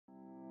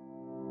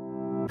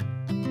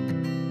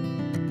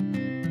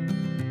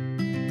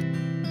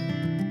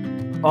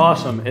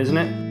Awesome, isn't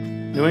it?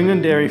 New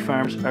England dairy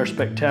farms are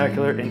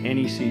spectacular in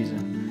any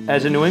season.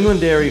 As a New England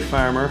dairy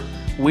farmer,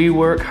 we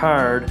work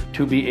hard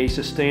to be a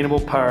sustainable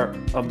part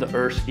of the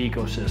Earth's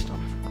ecosystem.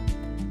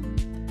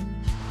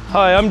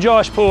 Hi, I'm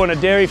Josh Poulin, a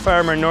dairy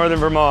farmer in Northern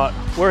Vermont.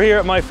 We're here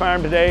at my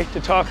farm today to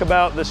talk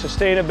about the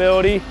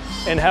sustainability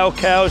and how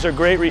cows are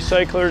great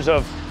recyclers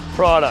of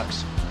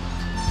products.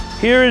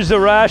 Here is the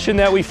ration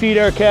that we feed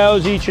our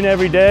cows each and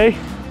every day.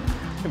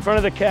 In front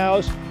of the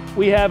cows,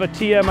 we have a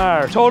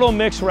TMR, total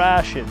mixed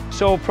ration.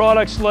 So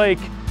products like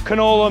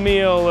canola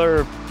meal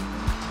or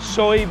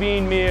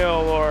soybean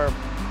meal or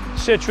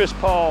citrus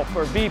pulp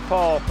or beet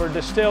pulp or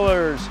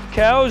distillers.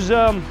 Cows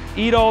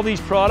eat all these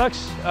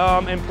products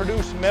and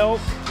produce milk.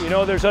 You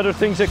know, there's other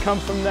things that come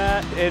from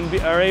that and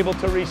are able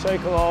to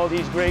recycle all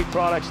these great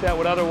products that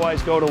would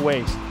otherwise go to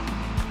waste.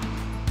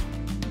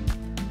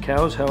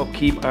 Cows help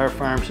keep our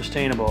farm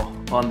sustainable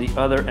on the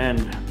other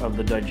end of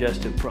the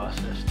digestive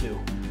process too.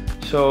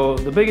 So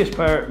the biggest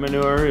part,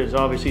 manure, is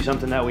obviously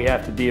something that we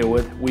have to deal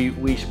with.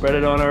 We spread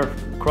it on our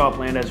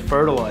cropland as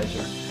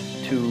fertilizer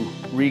to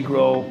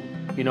regrow,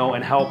 you know,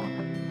 and help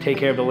take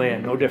care of the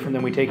land. No different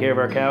than we take care of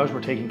our cows,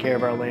 we're taking care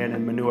of our land,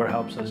 and manure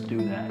helps us do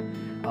that.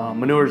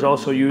 Manure is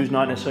also used,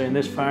 not necessarily in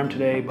this farm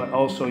today, but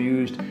also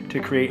used to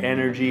create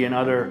energy, and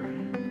other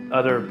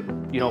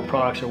you know,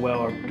 products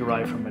are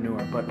derived from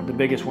manure. But the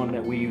biggest one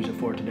that we use it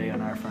for today on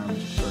our farm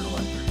is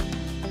fertilizer.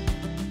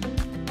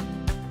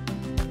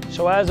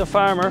 So as a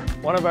farmer,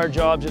 one of our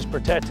jobs is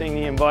protecting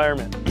the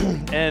environment.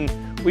 And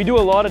we do a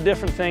lot of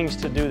different things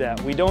to do that.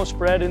 We don't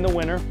spread in the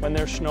winter when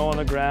there's snow on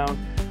the ground.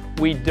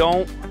 We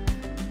don't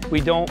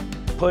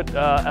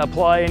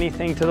apply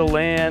anything to the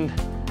land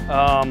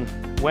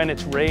when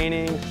it's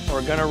raining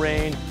or gonna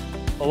rain.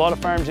 A lot of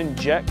farms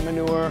inject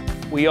manure.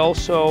 We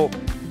also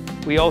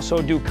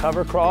do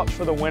cover crops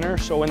for the winter.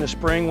 So in the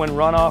spring when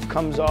runoff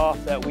comes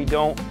off, that we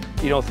don't,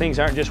 you know, things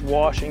aren't just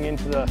washing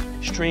into the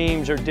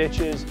streams or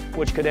ditches,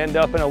 which could end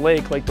up in a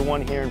lake like the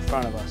one here in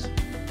front of us.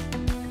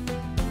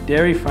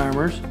 Dairy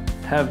farmers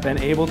have been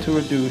able to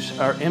reduce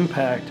our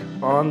impact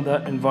on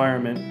the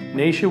environment.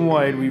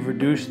 Nationwide, we've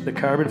reduced the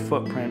carbon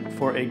footprint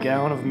for a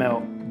gallon of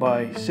milk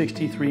by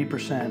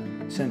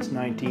 63% since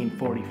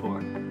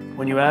 1944.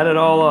 When you add it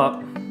all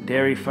up,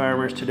 dairy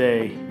farmers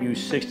today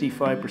use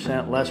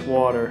 65% less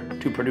water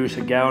to produce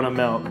a gallon of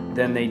milk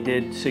than they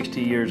did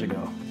 60 years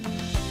ago.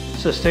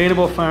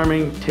 Sustainable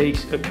farming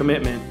takes a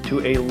commitment to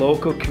a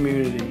local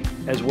community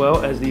as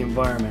well as the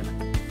environment.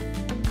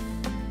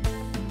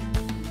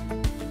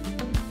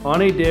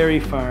 On a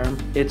dairy farm,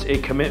 it's a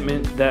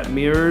commitment that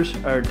mirrors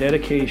our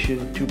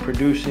dedication to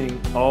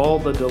producing all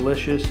the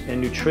delicious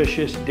and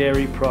nutritious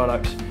dairy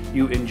products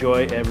you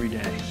enjoy every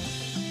day.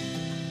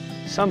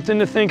 Something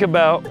to think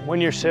about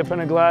when you're sipping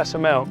a glass of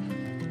milk.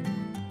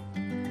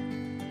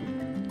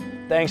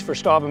 Thanks for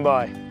stopping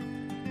by.